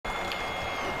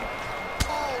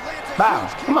Bow.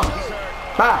 Come on.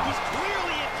 Bow.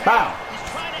 Bow.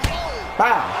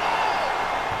 Bow.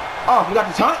 Oh, you got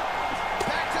the taunt?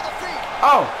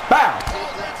 Oh, bow.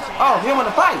 Oh, you want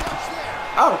to fight?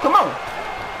 Oh, come on.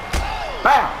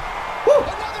 Bow. Woo.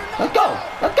 Let's go.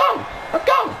 Let's go. Let's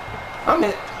go. I'm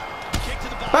in.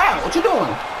 Bow. What you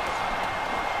doing?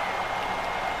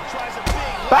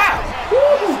 Bow.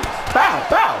 Woo. Bow.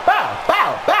 Bow. Bow.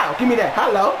 Bow. Bow. Give me that.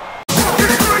 Hello.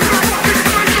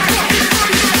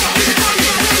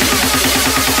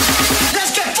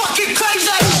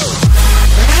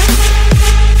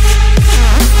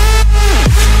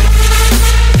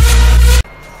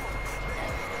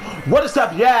 What is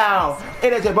up, y'all?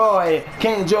 It is your boy,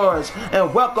 King George,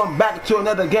 and welcome back to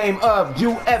another game of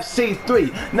UFC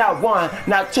 3. Not 1,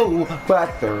 not 2,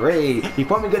 but 3.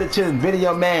 Before we get into the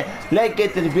video, man, let's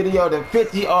get to the video to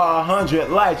 50 or 100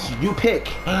 likes. You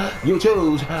pick, you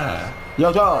choose,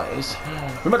 your choice.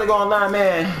 Remember to go online,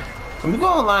 man. When you go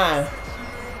online,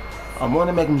 I'm going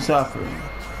to make them suffer.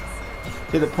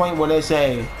 To the point where they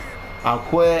say, I'll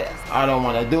quit, I don't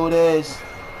want to do this,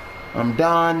 I'm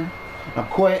done. I'm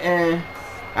quitting.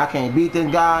 I can't beat this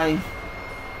guy.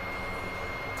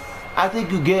 I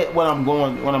think you get what I'm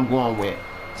going with.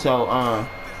 So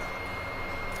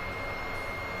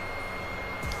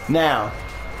now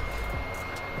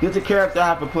this a character I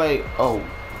have to play. Oh,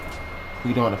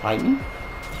 you don't want to fight me?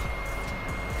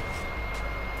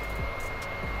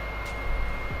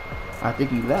 I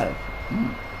think he left.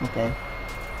 Okay.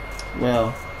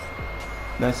 Well,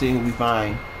 let's see who we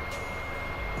find.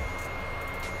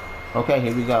 Okay,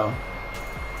 here we go.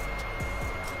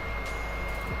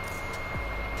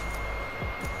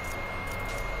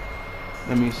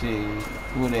 Let me see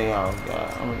who they all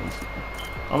got.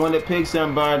 I want to pick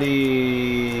somebody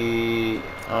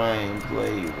I ain't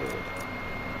played with.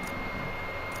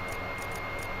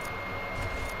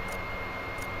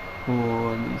 Oh,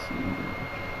 let me see.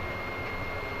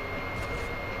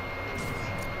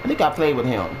 I think I played with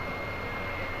him.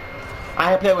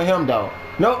 I ain't played with him though.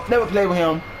 Nope, never played with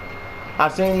him. I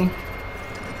seen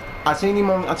him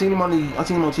on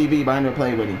TV, but I never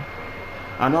played with him.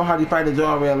 I know how to fight the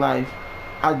jaw in real life.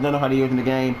 I don't know how to use in the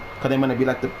game, cause it might not be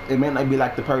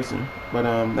like the person. But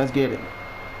let's get it.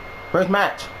 First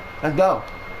match. Let's go.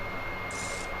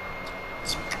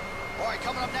 Alright,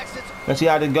 coming up next, let's see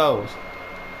how this goes.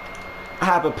 I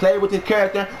haven't played with this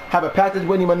character, haven't practiced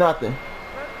with him or nothing.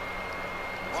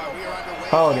 Alright, we are underway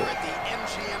Hold here it. at the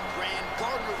MGM Grand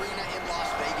Garden Arena in Las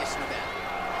Vegas,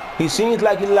 Nevada. He seems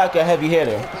like he's like a heavy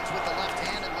hitter. Opens with the left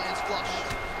hand and lands flush.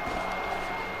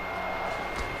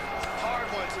 Hard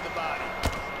one to the body.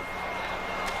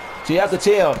 See, I could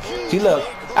tell. See, look,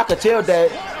 I could tell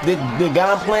that the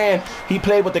guy I'm playing, he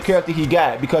played with the character he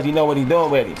got because he know what he's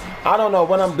doing with him. I don't know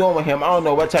what I'm doing with him. I don't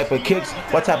know what type of kicks,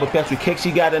 what type of special kicks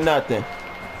he got or nothing.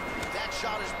 That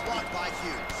shot is blocked by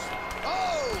Hughes.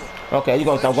 Oh! Okay, you're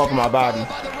gonna stop going for my body.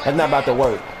 That's not about to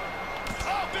work.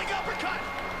 Oh, big uppercut.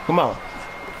 Come on.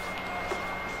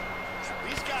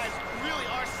 These guys really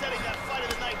are setting that fight of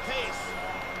the night pace.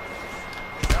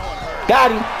 That one hurt.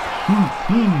 Got him.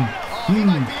 He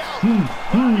might be out.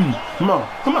 Come on,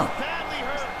 come on. Badly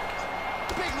hurt.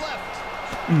 Big left.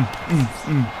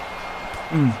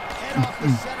 Head off the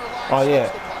center line. Oh yeah.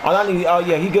 All I need. Oh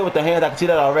yeah, he good with the hands. I can see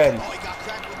that already. Oh, he got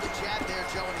cracked with the jab there,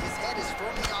 Joe, and his head is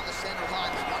firmly on the center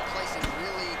line. The one place it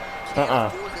really can't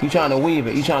afford to You trying to weave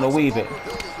it. You trying to weave it.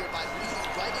 vulnerability here by leading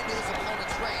right into his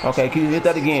opponent's range. Okay, can you hit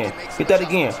that again? Hit that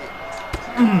again.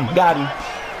 Got him.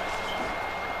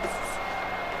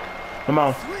 Come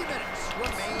on. 3 minutes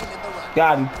remain in the round.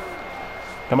 Got him.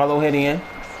 Come on, little head in.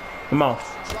 Come on.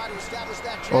 Try to establish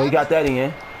that jab. Oh, he got that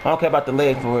in. I don't care about the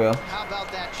leg for real. How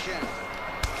about that chin?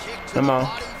 Kick to Come the on.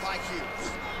 body by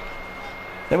Hughes.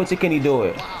 Let me see, can he do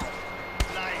it? Wow.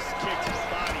 Nice kick to the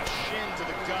body, shin to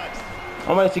the gut.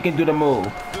 I want to see if he can do the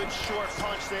move. Good short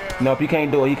punch there. Nope, he can't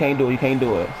do it. He can't do it. He can't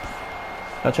do it.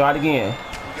 I'll try it again. He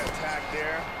got tagged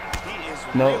there. He is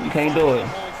Nope, really you can't do it.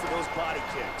 home for those body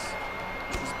kicks.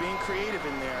 He's being creative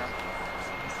in there.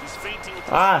 He's feinting with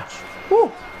the Ah.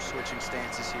 Woo. switching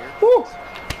stances here. Woo.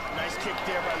 Nice kick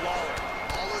there by Lawler.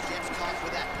 Lawler gets caught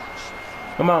with that punch.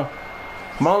 Come on.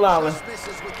 Come on, Lawler. Just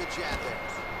misses with the jab there.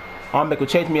 I'll make him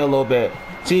chase me a little bit.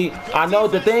 See, I know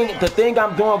the thing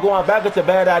I'm doing going back is a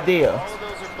bad idea. All of those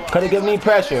are blocked. Cause it gives me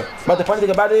pressure. But the funny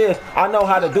thing about it is, I know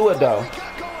how to do it though.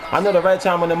 I know the right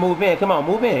time when to move in. Come on,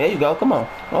 move in. There you go. Come on.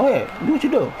 Go ahead. Do what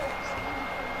you do.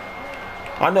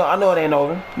 I know it ain't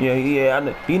over. Yeah. I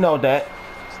know. He knows that.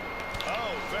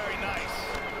 Oh, very nice.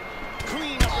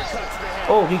 Clean uppercuts to the head.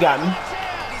 Oh, he got me.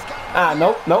 Ah,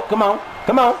 nope. Come on.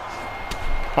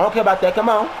 I don't care about that. Come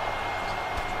on.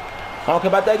 I don't care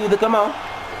about that either. Come on.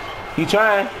 He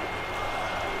trying.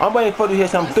 I'm waiting for you to hit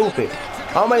something stupid.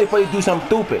 I'm waiting for you to do something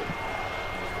stupid.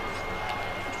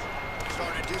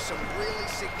 Starting to do some really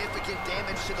significant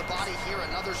damage to the body here.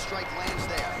 Another strike lands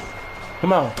there.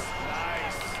 Come on. Nice.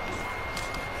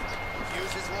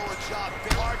 Uses lower jaw.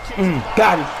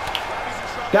 Got him.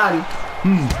 Got him.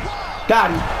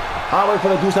 Got him. I'm waiting for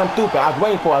him to do something stupid. I was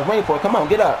waiting for it. Come on,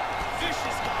 get up.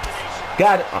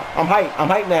 Got it. I'm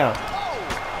hyped now.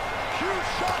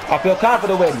 I feel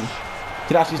confident with him.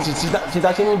 Since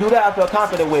I didn't do that, I feel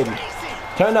confident with him.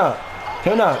 Turn up.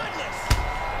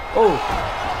 Oh.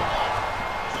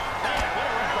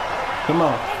 Come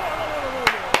on.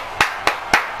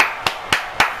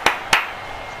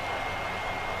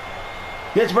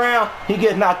 This round, he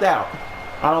gets knocked out.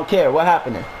 I don't care what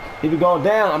happening. If he's going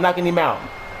down, I'm knocking him out.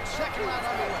 Second round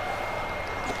underway.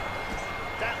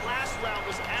 That last round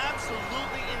was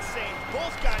absolutely insane.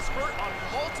 Both guys hurt on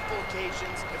multiple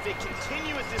occasions. If they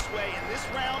continue it this way in this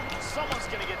round, someone's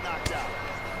going to get knocked out.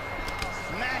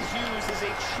 Matt Hughes is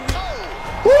a true...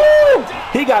 Woo!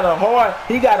 He got a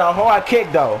hard kick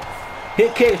though. His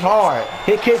kick's hard.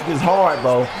 His kick is hard,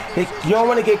 bro. You don't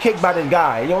want to get kicked by this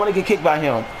guy. You don't want to get kicked by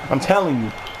him. I'm telling you.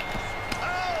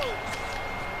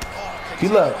 See,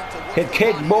 look. His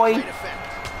kick, boy.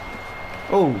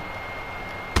 Oh.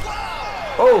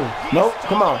 Oh. Nope.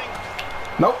 Come on.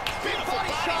 Nope.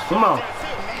 Come on.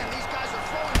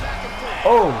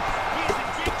 Oh.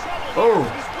 Oh.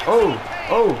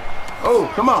 Oh.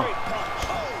 Come on.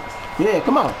 Yeah,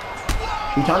 come on.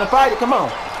 You trying to fight it? Come on.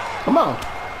 Come on.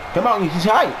 Come on, he's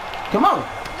tight. Come on.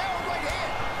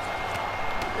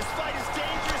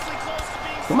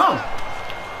 Come on.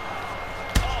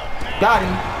 Got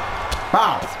him.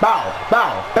 Bow.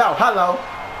 Hello.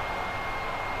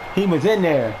 He was in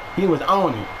there. He was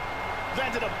on it.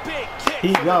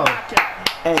 He go.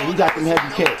 Hey, he got them heavy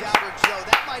kicks.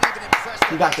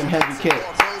 He got them heavy kicks.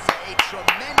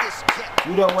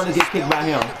 You don't want to get kicked by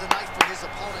him.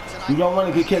 You don't want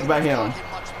to get kicked by him.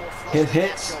 His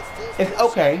hits, it's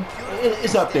okay.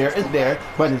 It's up there. It's there.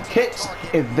 But his kicks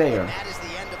is there.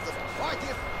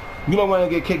 You don't want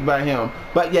to get kicked by him.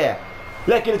 But yeah,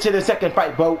 let's get into the second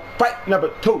fight, bro. Fight number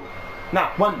 2.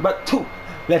 Not 1, but 2.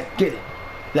 Let's get it.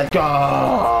 Let's go.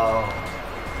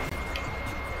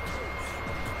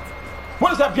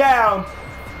 What's up, y'all?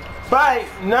 Fight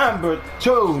number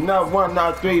 2. Not 1,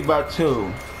 not 3, but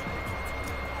 2.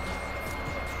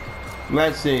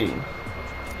 Let's see.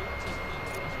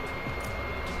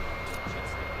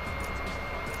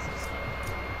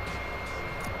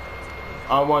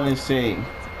 I want to see.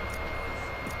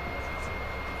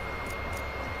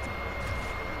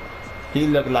 He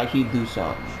look like he do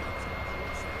something.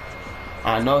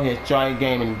 I know his strike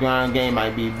game and ground game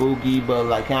might be boogie, but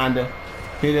like kinda,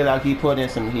 he look like he put in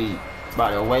some heat.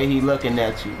 By the way he looking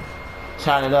at you,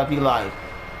 shot it up. He like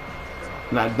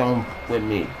don't with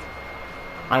me.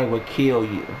 I would kill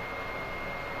you.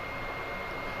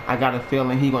 I got a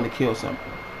feeling he gonna kill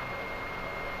something.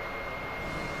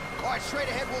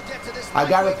 I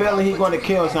got a feeling he's going to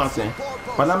kill something.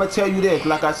 But I'm going to tell you this,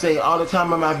 like I say all the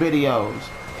time in my videos.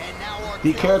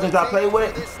 The characters I play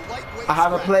with, I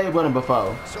haven't played with them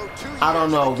before. I don't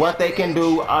know what they can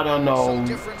do. I don't know,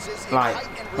 like,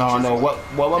 I don't know what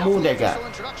move they got.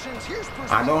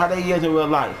 I know how they is in real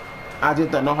life. I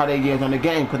just don't know how they is on the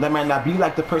game, because they might not be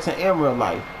like the person in real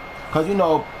life. Because, you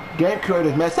know, game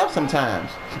creators mess up sometimes.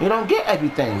 You don't get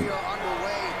everything.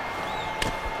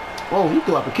 Oh, he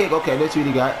threw up a kick. Okay, let's see what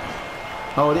he got.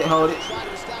 Hold it.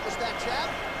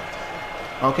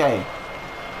 Okay.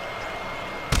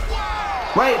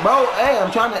 Wait, bro. Hey, I'm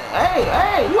trying to.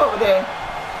 Hey, you over there.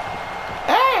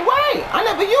 Hey, wait. I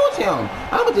never used him.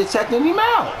 I was just checking him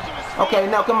out. Okay,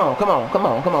 now come on. I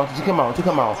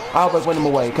always win him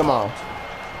away. Come on.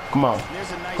 Come on.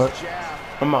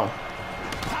 Come on.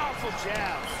 Powerful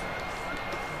jabs.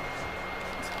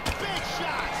 Big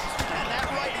shots. And that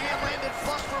right hand landed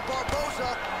flush for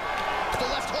Barboza. The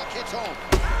left hook hits home.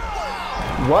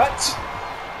 What?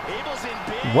 Abel's in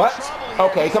big What? trouble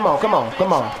Okay, here. come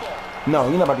on. No,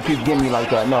 you're not about to keep getting me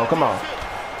like that. No, come on.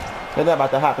 That's not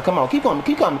about to happen. Come on, keep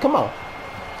coming. Come on.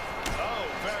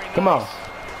 Come on.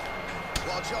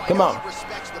 Come on.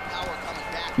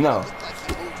 No.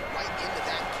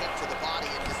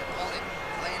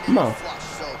 Come on.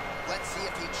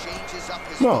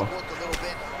 No.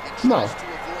 No.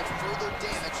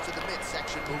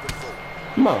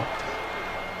 No.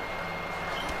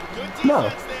 No.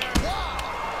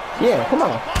 Yeah, come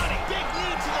on.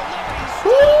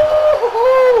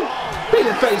 Woo-hoo-hoo. Beat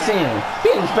his face in.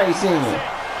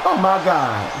 Oh my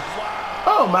God.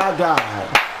 Oh my God.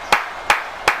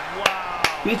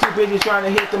 He's too busy trying to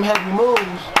hit them heavy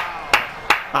moves.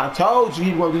 I told you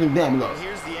he was doing damn. Look,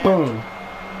 Here's the end. boom.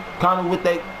 Connor with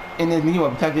that in his knee,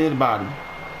 protected his body.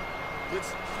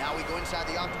 Now we go inside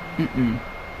the octagon.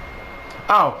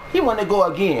 Oh, he want to go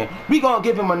again. We gonna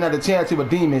give him another chance to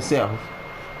redeem himself.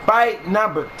 Fight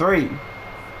number 3.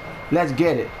 Let's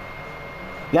get it.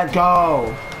 Let's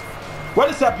go. What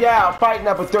is up, y'all? Fight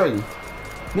number 3.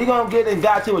 We gonna get this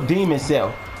guy to redeem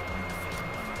himself.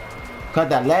 Cause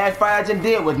that last fight I just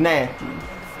did was nasty.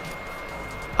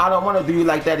 I don't want to do you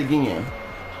like that again.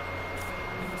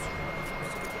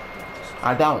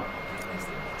 I don't.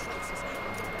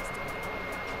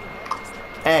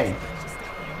 Hey.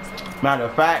 Matter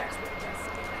of fact,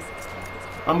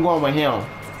 I'm going with him.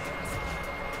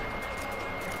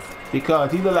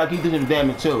 Because he look like he did some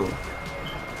damage too.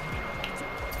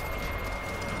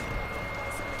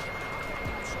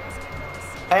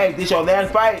 Hey, this your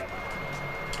last fight?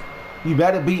 You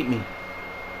better beat me.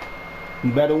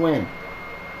 You better win.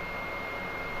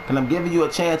 Cause I'm giving you a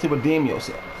chance to redeem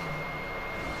yourself.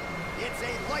 It's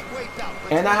a lightweight bout.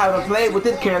 And I haven't played with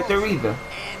this character either.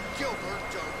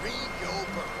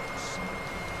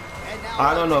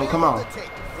 I don't know, come on.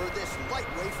 For this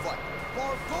lightweight fight.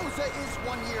 Barboza is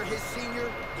 1 year his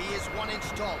senior. He is 1 inch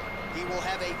taller. He will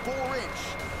have a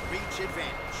 4-inch reach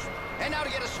advantage. And now to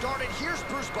get us started, here's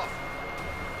Bruce Buffer.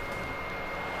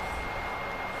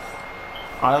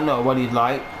 I don't know what he's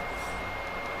like.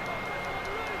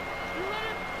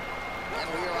 And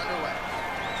we are underway.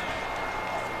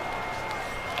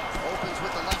 Opens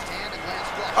with the left hand and lands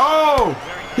flush. Oh,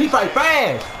 he fight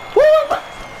fast. Woo!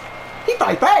 He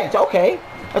fight fast. Okay,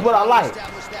 that's what I like.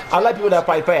 I like people that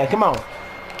fight fast. Come on.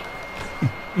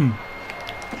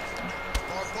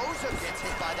 Barboza gets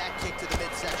hit by that kick to the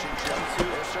midsection.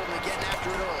 They're certainly getting after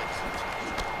it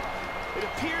early. It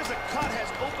appears a cut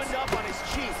has opened up on his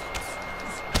cheek.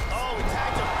 Oh, he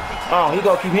tagged him. Oh, he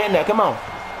gonna keep hitting that. Come on.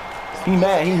 He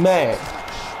mad. He's mad.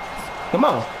 Come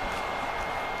on.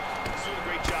 He's doing a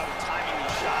great job of timing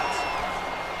these shots.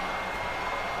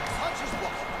 Punches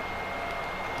block.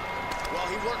 Well,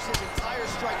 he works his entire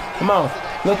striking game. Come on.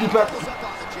 Look, he press.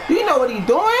 Do you know what he's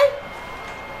doing?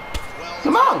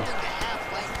 Come on.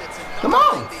 Come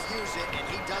on. To use it, and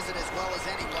he does it as well as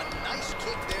anyone. Nice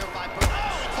kick there by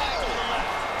Barboza.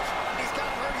 He's got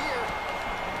hurt here.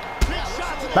 Big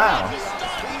shot to the Bow. left. He's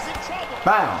stunned. He's in trouble.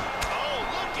 Bow. Oh,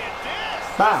 look at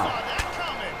this. Bow. Saw that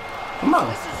coming. Come on.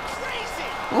 This is crazy.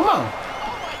 Come on.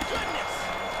 Oh, my goodness.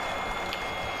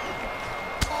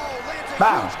 Oh, lands a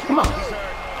Bow. huge kick Come on. too.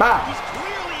 Bow. He's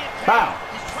clearly in pain. Bow.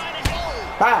 He's trying to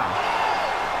help. Bow.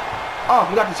 Oh,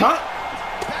 you got the taunt?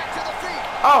 Back to the feet.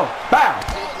 Oh, bow.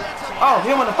 Oh, lands a Oh, he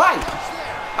don't want to fight. punch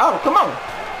there. Oh, come on.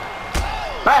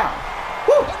 Bow.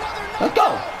 Woo. Let's go.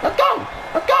 Let's go.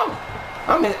 Let's go.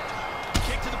 I'm in.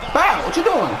 Kick to the body. Bow. What you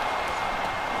doing?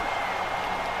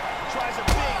 Tries a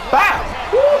big left Bow. to the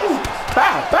head. Woo. Misses.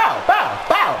 Bow. Bow. Bow.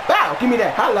 Bow. Bow. Give me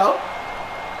that. Hello.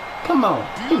 Come on.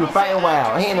 He was fighting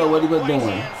wild. He didn't know what he was Right doing.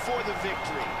 hand for the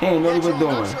victory. He didn't know what he was Joe,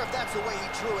 I'm not doing. sure if that's the way he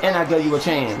drew it And I up, gave you a but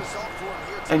huge chance. result for him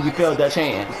here And you tonight failed as that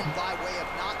he gets chance. the win by way of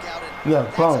knockout, and Yeah,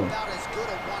 that's boom. about as good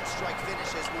a one-strike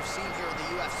finish as we've seen here in the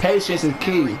UFC. Patience is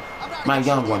key, I'm not my against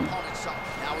young the one. opponent, so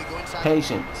now we go inside.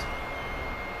 Patience.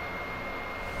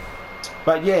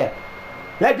 But yeah,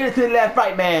 let's get into the last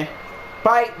fight, man.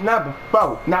 Fight number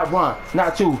 4. Not 1,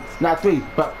 not 2, not 3,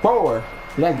 but 4.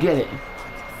 Let's get it.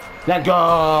 Let's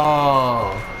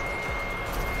go.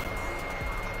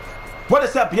 What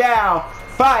is up, y'all?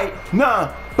 Fight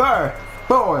number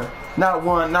 4. Not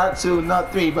 1, not 2,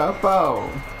 not 3, but 4.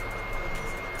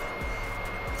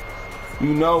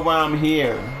 You know why I'm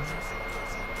here.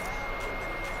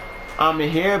 I'm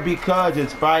here because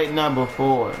it's fight number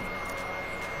 4.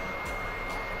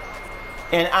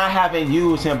 And I haven't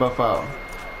used him before.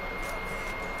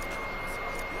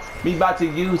 We about to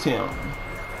use him.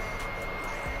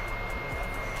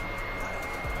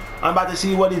 I'm about to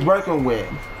see what he's working with.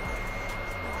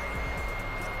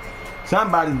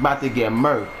 Somebody's about to get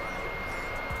murked.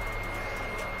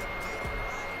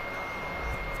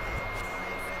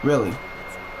 Really.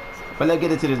 But let's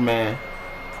get into this, man.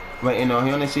 Wait, you know,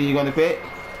 he only see you gonna pick?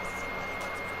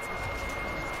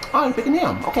 Oh, you're picking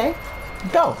him. Okay.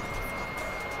 Go.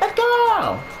 Let's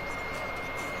go.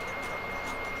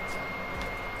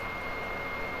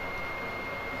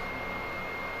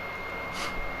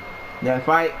 That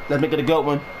fight, let's make it a good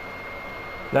one.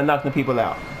 Let's knock the people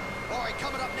out. All right,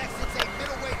 coming up next, it's a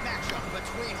middleweight matchup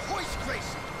between Royce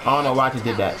Gracie. I don't know why I just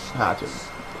did that. How to.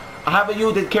 I haven't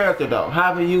used his character though.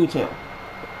 Haven't used him.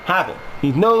 Haven't.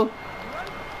 He's new.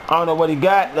 I don't know what he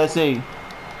got. Let's see.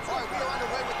 All right, we are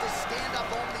underway with this stand-up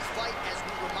only fight as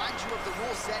we remind you of the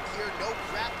rule set here. No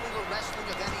grappling or wrestling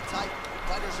of any type.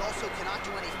 Fighters also cannot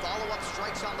do any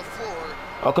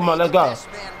Oh, come on, let's go.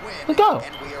 Let's go.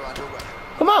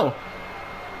 Come on.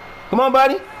 Come on,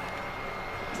 buddy.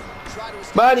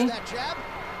 Buddy.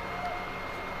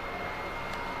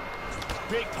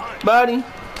 Buddy.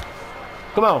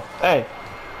 Come on. Hey.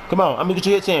 Come on. I'm gonna get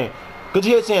your hits in. Get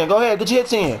your hits in. Go ahead. Get your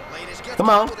hits in. Come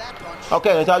on.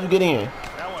 Okay, that's how you get in.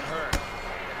 That one hurt.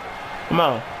 Come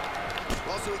on.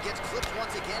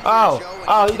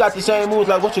 Oh, he got the same moves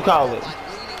like what you call it. He's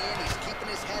keeping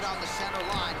his head on the center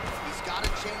line. He's got to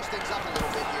change things up a little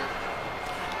bit here.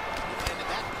 Into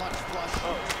that punch flush.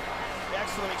 Oh,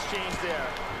 excellent exchange there.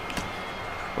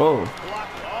 Oh.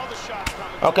 Blocked all the shots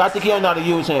coming. Okay, I think he don't know how to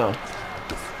use him.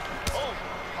 Oh,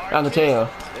 I can tell.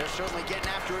 They're certainly getting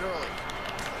after it early.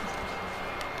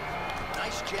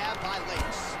 Nice jab by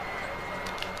Lakes.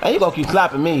 Hey, you gonna keep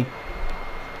slapping me.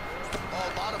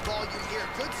 Oh, a lot of volume here.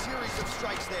 Good series of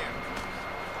strikes there.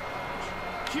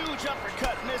 Huge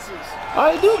uppercut misses.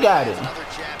 Oh, he do got it. Another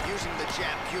jab, using the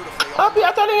jab beautifully. I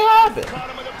thought it didn't happen. Caught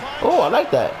him with a punch. Oh, I like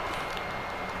that.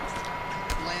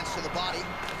 Lands to the body.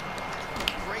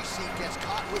 Gracie gets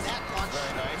caught with that punch.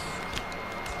 Very nice.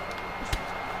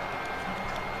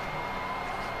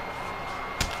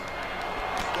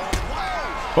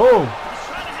 Whoa! Oh, He's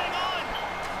trying to hang on.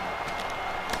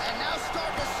 And now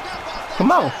start to snap off that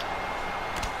come on. jab.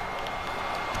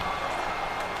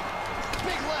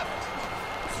 Big left.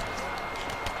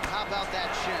 How about that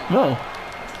chin? No.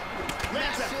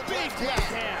 Lands a Massive big left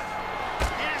left hand. hand.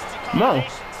 Nasty No.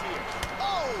 combinations here.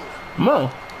 Oh! Come on.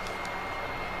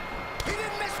 He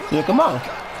didn't miss with Yeah, that come on. Oh,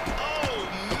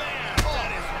 man. That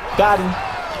is Got him.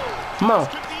 Come on.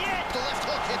 could be it. the left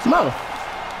hook hits Come on. Oh,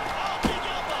 big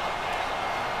elbow.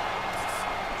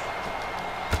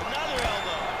 Another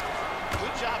elbow.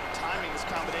 Good job timing this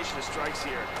combination of strikes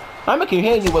here. I'm gonna keep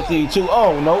hitting you with these two.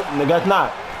 Oh, nope. That's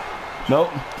not. Nope.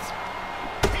 He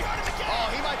hurt him again. Oh,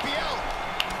 he might be out.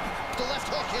 The left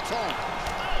hook hits home.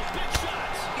 Oh, big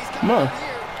shots. He's Come coming on. out here.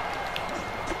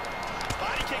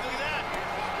 Body kick, look at that.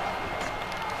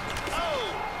 Oh.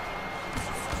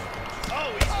 Oh,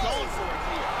 he's going for it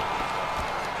here.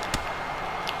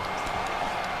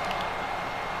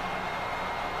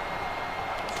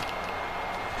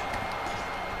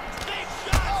 Big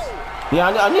shots. Oh! Yeah,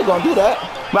 I need gonna do that.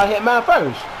 But I hit mine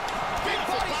first. Big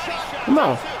body shot. Come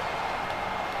on.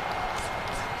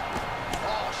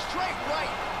 Oh, straight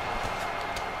right.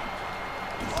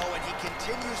 Oh, and he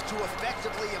continues to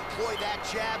effectively employ that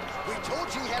jab. We told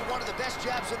you he had one of the best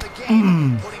jabs in the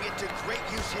game, putting it to great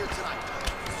use here tonight.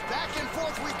 Back and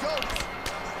forth we go.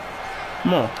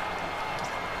 Come on.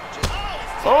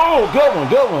 Oh, good one,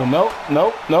 good one. Nope,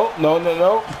 nope, nope, no, no,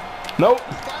 no. Nope.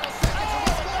 Final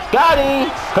seconds. Got him.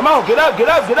 Come on, get up, get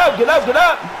up, get up, get up, get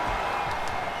up.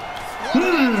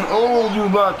 Oh, you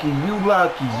lucky, you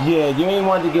lucky. Yeah, you ain't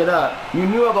wanted to get up. You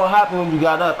knew it was gonna happen when you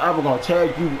got up. I was gonna tear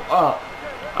you up.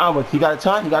 You got a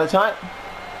time? You got a time?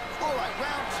 All right,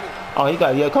 round two. Oh, he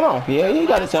got, yeah, come on. Yeah, he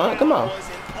got a time. Come on. Was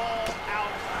an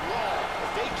all-out brawl.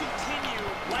 If they continue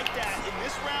like that in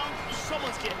this round,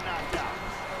 someone's getting knocked out.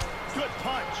 Good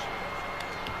punch.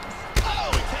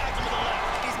 Oh, he tagged him with a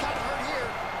left. He's got hurt here.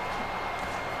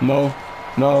 No,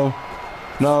 no,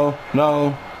 no,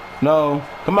 no, no.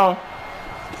 Come on.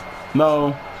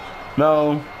 No,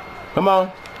 no. Come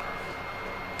on.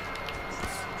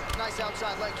 Nice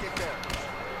outside leg kick there.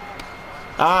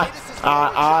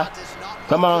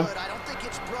 Come on. I don't think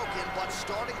it's broken, but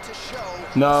starting to show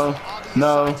No, some obvious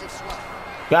no. signs of swelling.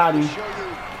 Got him. Show you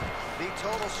the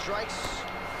total strikes.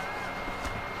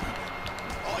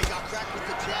 Oh, he got cracked with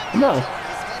the jab. No. His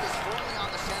head is firmly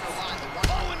on the center line. The one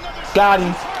Oh, another Got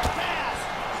him. hard pass.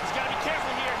 He's got to be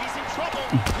careful here. He's in trouble.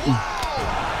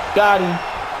 Whoa! Got him.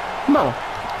 Come on.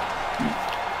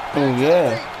 Oh,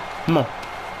 yeah. Come on.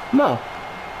 Come on.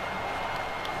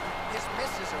 His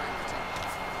misses are empty.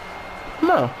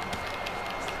 Come on.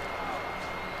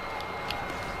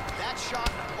 That shot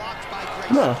blocked by Gracie.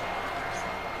 Come on.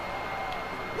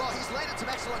 Well, he's landed some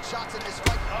excellent shots in this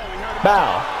fight. Oh, we heard him.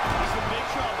 Bow. He's in big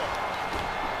trouble.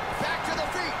 Back to the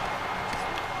feet.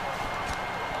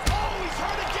 Oh, he's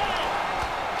hurt again.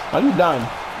 Are you done?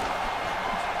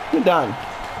 You done.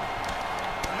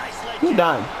 Nice leg You kick.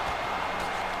 done.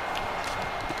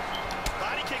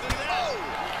 Body kick, look at that.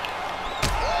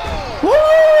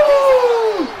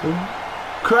 Woo!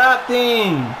 Cracked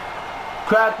him.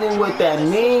 Cracked him with that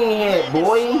mean hit,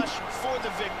 boy. Flush for the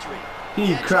victory.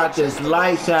 He cracked his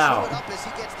lights out.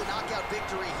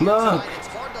 Look.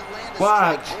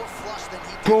 Watch.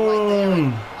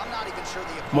 Boom.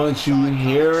 Once you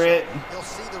hear it. He'll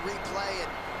see the replay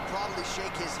and probably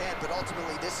shake his head, but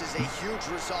ultimately this is a huge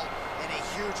result and a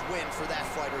huge win for that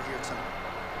fighter here tonight.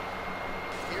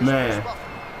 Here's Man. Chris Buffalo.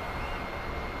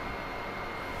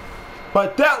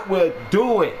 But that will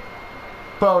do it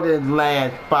for this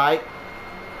last fight.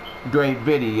 Great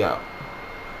video.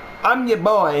 I'm your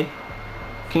boy,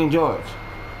 King George.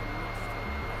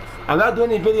 I love doing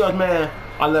these videos, man.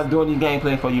 I love doing these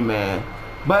gameplay for you, man.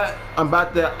 But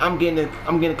I'm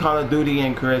getting Call of Duty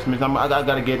in Christmas. I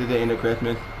gotta get it at the end of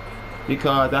Christmas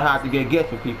because I have to get gifts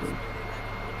for people.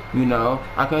 You know,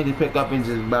 I can't just pick up and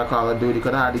just buy Call of Duty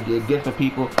because I had to get gifts for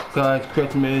people because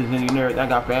Christmas and you know I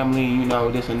got family, you know,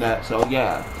 this and that. So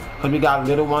yeah, because we got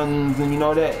little ones and you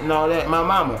know that and all that. My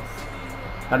mama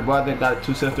got a brother, got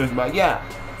 2 sisters, but yeah,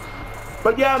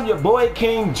 I'm your boy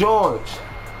King George.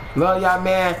 Love y'all,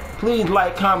 man. Please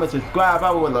like, comment, subscribe.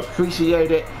 I will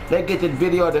appreciate it. Let's get this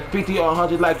video to 50 or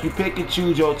 100 likes. You pick and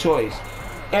choose your choice.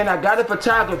 And I got a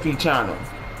photography channel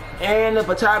and a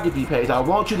photography page. I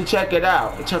want you to check it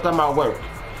out and check out my work.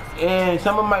 And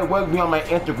some of my work be on my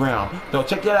Instagram, so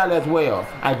check that out as well.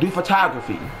 I do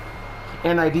photography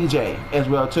and I DJ as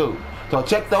well too. So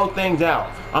check those things out.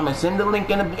 I'm gonna send the link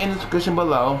in the description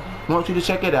below. I want you to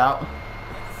check it out.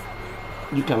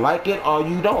 You can like it or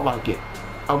you don't like it.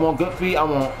 I want good feedback. I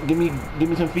want give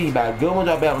me some feedback. Good ones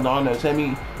or bad ones. I don't know. Tell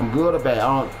me I'm good or bad.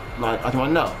 I just want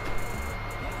to know.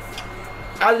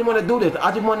 I just want to do this.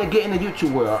 I just want to get in the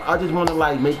YouTube world. I just want to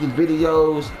like make these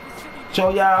videos, show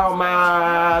y'all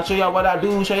what I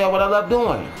do, show y'all what I love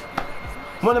doing.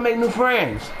 Want to make new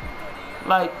friends.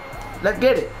 Like, let's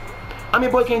get it. I'm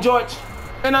your boy King George,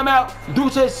 and I'm out.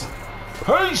 Deuces.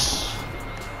 Peace.